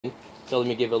So let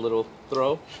me give it a little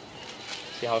throw,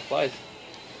 see how it flies.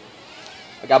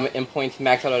 I got my endpoints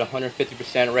maxed out at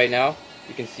 150% right now.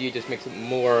 You can see it just makes it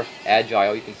more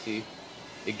agile. You can see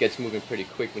it gets moving pretty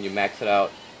quick when you max it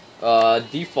out.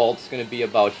 Default's going to be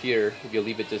about here if you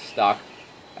leave it just stock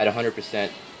at 100%.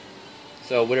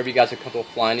 So whatever you guys are comfortable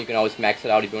flying, you can always max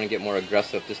it out if you want to get more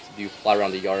aggressive, just to do fly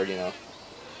around the yard, you know.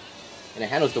 And it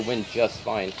handles the wind just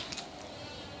fine.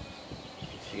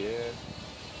 See there?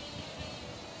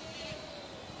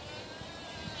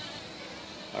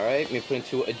 Alright, let me put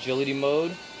into agility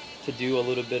mode to do a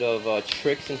little bit of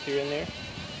tricks in here and there.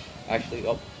 Actually,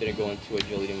 oh, didn't go into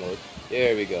agility mode.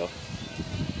 There we go.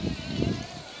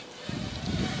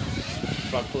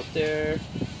 Front flip there.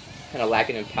 Kind of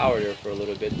lacking in power there for a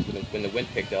little bit when the wind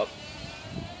picked up.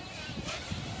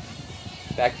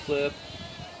 Back flip.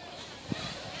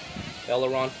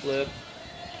 Aileron flip.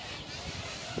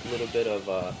 A little bit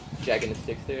of jagging the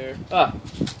sticks there. Ah!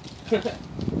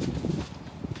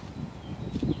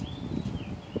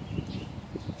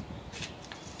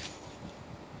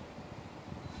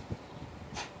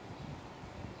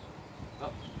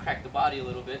 Oh, crack the body a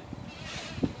little bit.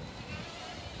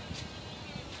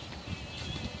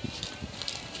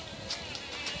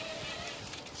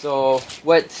 So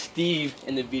what Steve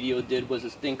in the video did was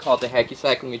this thing called the hacky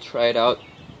sack. Let me try it out.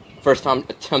 First time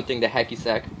attempting the hacky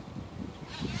sack.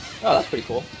 Oh, that's pretty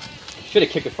cool. Should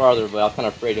have kicked it farther, but I was kind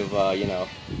of afraid of, you know,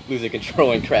 losing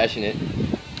control and crashing it.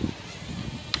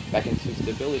 Back into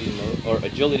stability mode, or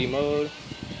agility mode.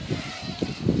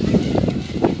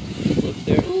 Look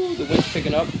there. Ooh, the wind's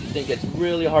picking up. This thing gets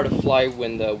really hard to fly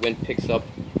when the wind picks up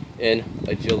in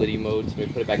agility mode. So we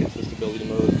put it back into stability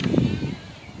mode.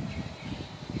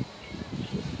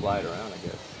 Just fly it around, I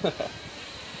guess.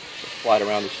 Just fly it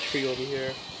around this tree over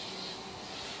here.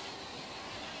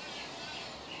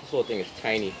 This little thing is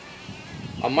tiny.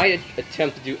 I might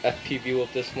attempt to do FPV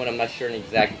with this one. I'm not sure an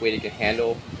exact weight it can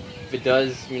handle. If it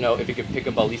does, you know, if it can pick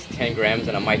up at least 10 grams,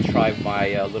 then I might try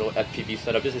my little FPV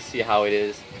setup just to see how it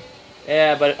is.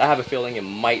 Yeah, but I have a feeling it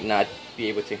might not be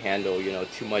able to handle, you know,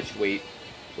 too much weight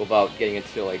without getting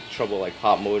into like trouble like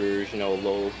hot motors, you know,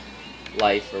 low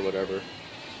life or whatever.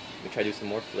 Let me try to do some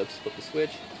more flips. Flip the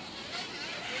switch.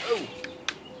 Oh.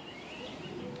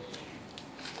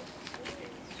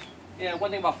 Yeah,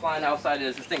 one thing about flying outside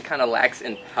is this thing kind of lacks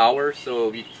in power, so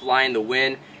if you fly in the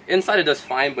wind, inside it does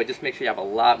fine, but just make sure you have a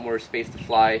lot more space to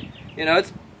fly. You know,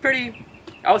 it's pretty,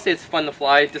 I would say it's fun to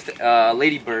fly. Just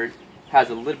Lady Bird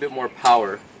has a little bit more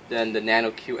power than the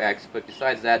Nano QX, but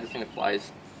besides that, this thing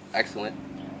flies excellent.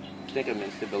 I think I'm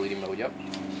in stability mode, yep.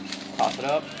 Toss it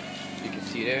up, you can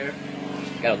see there.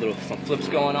 Got some flips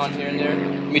going on here and there.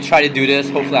 Let me try to do this,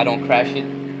 hopefully I don't crash it.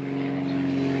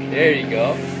 There you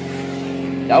go.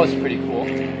 That was pretty cool.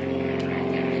 Let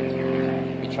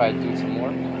me try to do some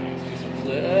more. Let's do some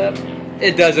flip.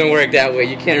 It doesn't work that way.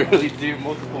 You can't really do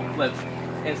multiple flips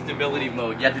in stability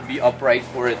mode. You have to be upright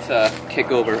for it to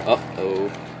kick over.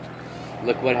 Uh-oh.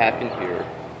 Look what happened here.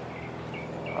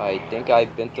 I think I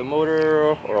bent the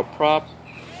motor or a prop.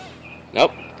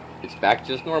 Nope. It's back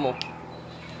just normal.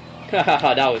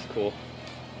 That was cool.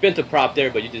 Bent the prop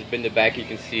there, but you just bend it back. You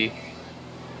can see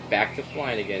back to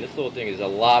flying again. This little thing is a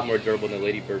lot more durable than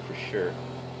Lady Bird for sure.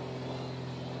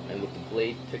 And with the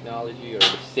blade technology or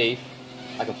the safe,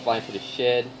 I can fly into the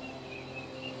shed.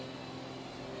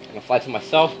 I can fly to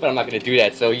myself, but I'm not going to do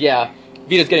that. So yeah,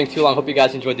 video's getting too long. Hope you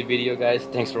guys enjoyed the video, guys.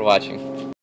 Thanks for watching.